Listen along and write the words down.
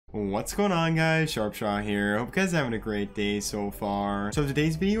What's going on, guys? Sharpshot here. Hope you guys are having a great day so far. So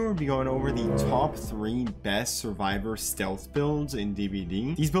today's video we'll be going over the top 3 best survivor stealth builds in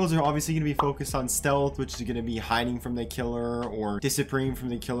DBD. These builds are obviously going to be focused on stealth, which is going to be hiding from the killer or disappearing from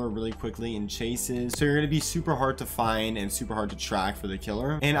the killer really quickly in chases. So you're going to be super hard to find and super hard to track for the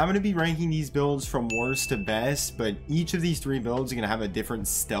killer. And I'm going to be ranking these builds from worst to best, but each of these 3 builds are going to have a different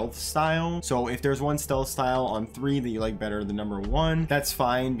stealth style. So if there's one stealth style on 3 that you like better than number 1, that's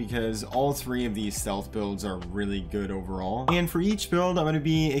fine, because all 3 of these stealth builds are really good overall. And for each build, I'm going to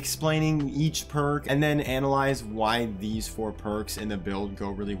be explaining each perk and then analyze why these 4 perks in the build go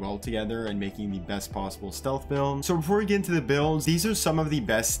really well together and making the best possible stealth build. So before we get into the builds, these are some of the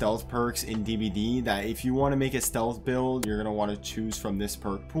best stealth perks in DBD that if you want to make a stealth build, you're going to want to choose from this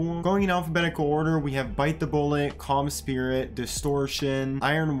perk pool. Going in alphabetical order, we have Bite the Bullet, Calm Spirit, Distortion,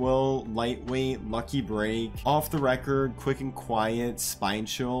 Iron Will, Lightweight, Lucky Break, Off the Record, Quick and Quiet, Spine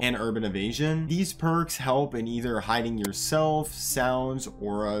Chill, and Urban Evasion. These perks help in either hiding yourself, sounds,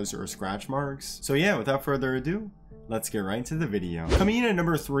 auras, or scratch marks. So yeah, without further ado, let's get right into the video. Coming in at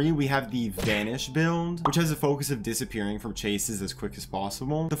number 3, we have the Vanish build, which has a focus of disappearing from chases as quick as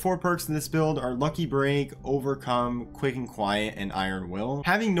possible. The 4 perks in this build are Lucky Break, Overcome, Quick and Quiet, and Iron Will.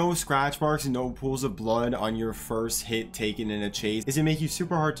 Having no scratch marks and no pools of blood on your first hit taken in a chase is going to make you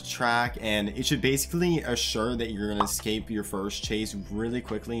super hard to track, and it should basically assure that you're going to escape your first chase really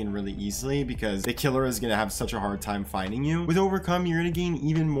quickly and really easily, because the killer is going to have such a hard time finding you. With Overcome, you're going to gain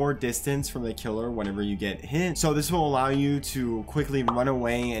even more distance from the killer whenever you get hit, so this will allow you to quickly run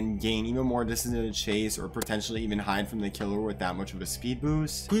away and gain even more distance in a chase, or potentially even hide from the killer with that much of a speed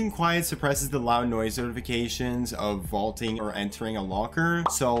boost. Quick and Quiet suppresses the loud noise notifications of vaulting or entering a locker.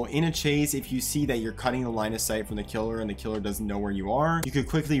 So in a chase, if you see that you're cutting the line of sight from the killer and the killer doesn't know where you are, you could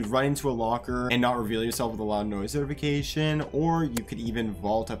quickly run into a locker and not reveal yourself with a loud noise notification, or you could even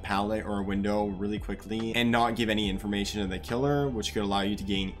vault a pallet or a window really quickly and not give any information to the killer, which could allow you to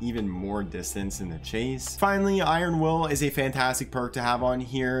gain even more distance in the chase. Finally, Iron Will is a fantastic perk to have on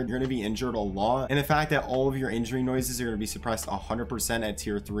here. You're going to be injured a lot, and the fact that all of your injury noises are going to be suppressed 100% at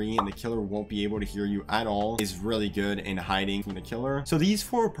tier 3 and the killer won't be able to hear you at all is really good in hiding from the killer. So these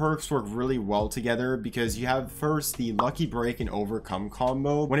 4 perks work really well together, because you have first the Lucky Break and Overcome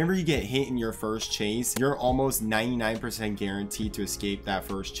combo. Whenever you get hit in your first chase, you're almost 99% guaranteed to escape that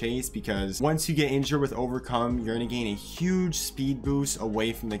first chase, because once you get injured with Overcome, you're going to gain a huge speed boost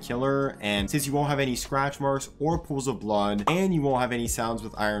away from the killer, and since you won't have any scratch marks or pools of blood, and you won't have any sounds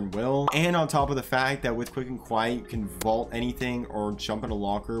with Iron Will, and on top of the fact that with Quick and Quiet you can vault anything or jump in a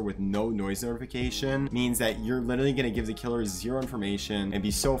locker with no noise notification, means that you're literally going to give the killer 0 information and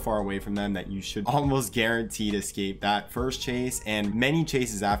be so far away from them that you should almost guaranteed escape that first chase and many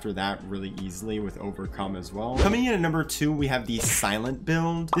chases after that really easily with Overcome as well. Coming in at number 2, we have the Silent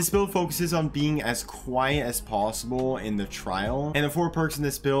build. This build focuses on being as quiet as possible in the trial, and the 4 perks in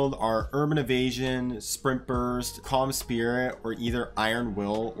this build are Urban Evasion, Sprint Burst, Calm Spirit, or either Iron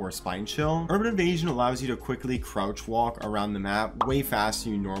Will or Spine Chill. Urban Evasion allows you to quickly crouch walk around the map way faster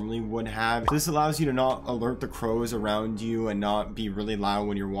than you normally would have. This allows you to not alert the crows around you and not be really loud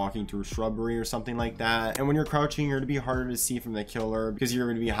when you're walking through shrubbery or something like that. And when you're crouching, you're going to be harder to see from the killer because you're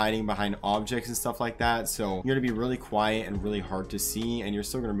going to be hiding behind objects and stuff like that. So you're going to be really quiet and really hard to see, and you're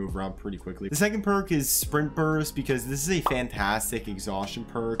still going to move around pretty quickly. The second perk is Sprint Burst, because this is a fantastic exhaustion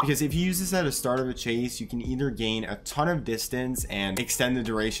perk, because if you use this at the start of a chase, you can either gain a ton of distance and extend the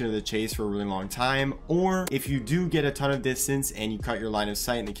duration of the chase for a really long time, or if you do get a ton of distance and you cut your line of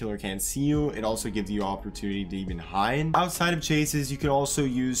sight and the killer can't see you, it also gives you opportunity to even hide. Outside of chases, you can also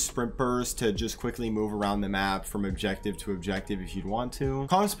use Sprint Burst to just quickly move around the map from objective to objective if you'd want to.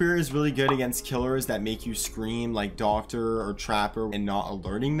 Calm Spirit is really good against killers that make you scream like Doctor or Trapper and not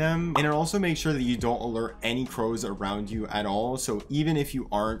alerting them, and it also makes sure that you don't alert any crows around you at all, so even if you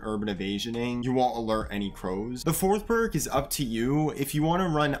aren't urban evasioning, you won't alert any crows. The 4th perk is up to you. If you want to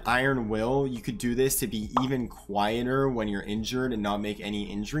run Iron Will, you could do this to be even quieter when you're injured and not make any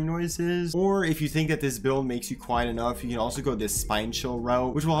injury noises, or if you think that this build makes you quiet enough, you can also go this Spine Chill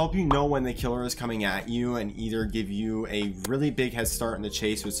route, which will help you know when the killer is coming at you and either give you a really big head start in the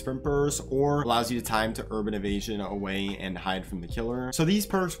chase with Sprint Burst, or allows you the time to urban evasion away and hide from the killer. So these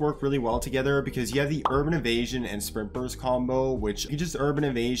perks work really well together, because you have the Urban Evasion and Sprint Burst combo, which you just urban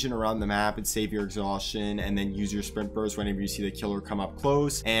evasion around the map and save your exhaustion, and and then use your sprint burst whenever you see the killer come up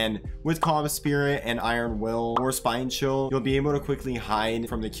close. And with Calm Spirit and Iron Will or Spine Chill, you'll be able to quickly hide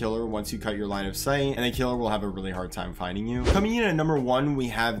from the killer once you cut your line of sight, and the killer will have a really hard time finding you. Coming in at number 1, we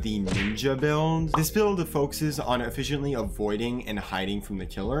have the Ninja build. This build focuses on efficiently avoiding and hiding from the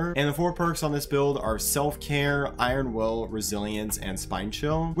killer, and the 4 perks on this build are Self-Care, Iron Will, Resilience, and Spine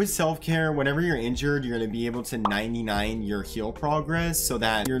Chill. With Self-Care, whenever you're injured, you're going to be able to 99 your heal progress, so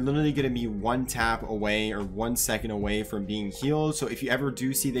that you're literally going to be 1 tap away or 1 second away from being healed. So if you ever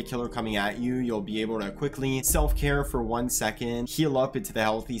do see the killer coming at you, you'll be able to quickly Self-Care for 1 second, heal up into the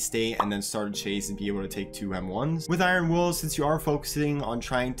healthy state, and then start a chase and be able to take 2 M1s. With Iron Will, since you are focusing on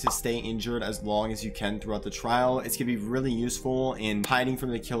trying to stay injured as long as you can throughout the trial, it's going to be really useful in hiding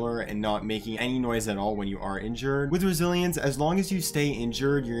from the killer and not making any noise at all when you are injured. With Resilience, as long as you stay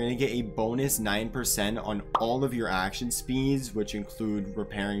injured, you're going to get a bonus 9% on all of your action speeds, which include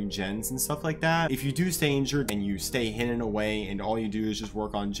repairing gens and stuff like that. If you do stay injured and you stay hidden away and all you do is just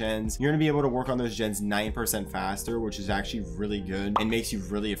work on gens, you're going to be able to work on those gens 9% faster, which is actually really good and makes you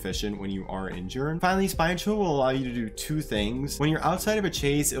really efficient when you are injured. Finally, Spine Chill will allow you to do 2 things. When you're outside of a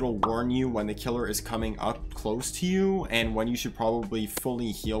chase, it'll warn you when the killer is coming up close to you and when you should probably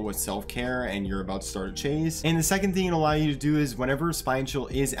fully heal with Self-Care and you're about to start a chase. And the second thing it'll allow you to do is whenever Spine Chill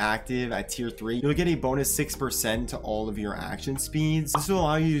is active at tier 3, you'll get a bonus 6% to all of your action speeds. This will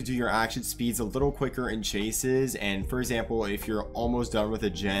allow you to do your action speeds a little quicker in chases, and for example, if you're almost done with a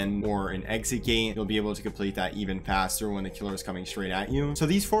gen or an exit gate, you'll be able to complete that even faster when the killer is coming straight at you. So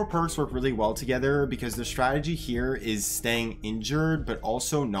these 4 perks work really well together because the strategy here is staying injured but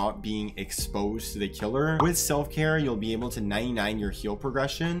also not being exposed to the killer. With Self-Care, you'll be able to 99 your heal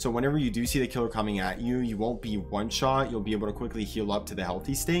progression, so whenever you do see the killer coming at you, you won't be one shot, you'll be able to quickly heal up to the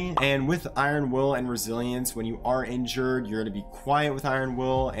healthy state. And with Iron Will and Resilience, when you are injured, you're going to be quiet with Iron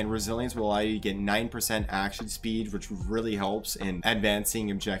Will, and Resilience will allow you to get 9% action speed, which really helps in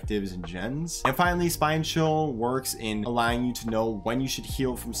advancing objectives and gens. And finally, Spine Chill works in allowing you to know when you should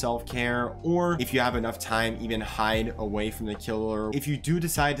heal from Self-Care, or if you have enough time, even hide away from the killer. If you do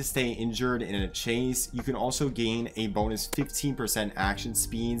decide to stay injured in a chase, you can also gain a bonus 15% action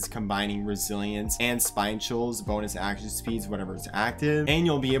speeds combining Resilience and Spine Chill's bonus action speeds whenever it's active, and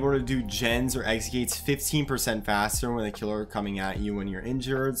you'll be able to do gens or exit gates 15% faster when the killer coming at you when you're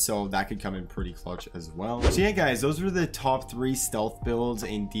injured, so that could come in pretty clutch as well. So yeah guys, those were the top 3 stealth builds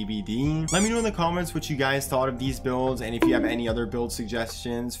in DBD. Let me know in the comments what you guys thought of these builds and if you have any other build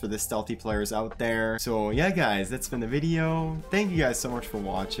suggestions for the stealthy players out there. So yeah guys, that's been the video. Thank you guys so much for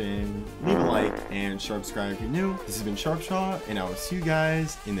watching. Leave a like and subscribe if you're new. This has been Sharpshot, and I will see you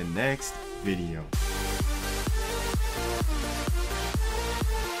guys in the next video.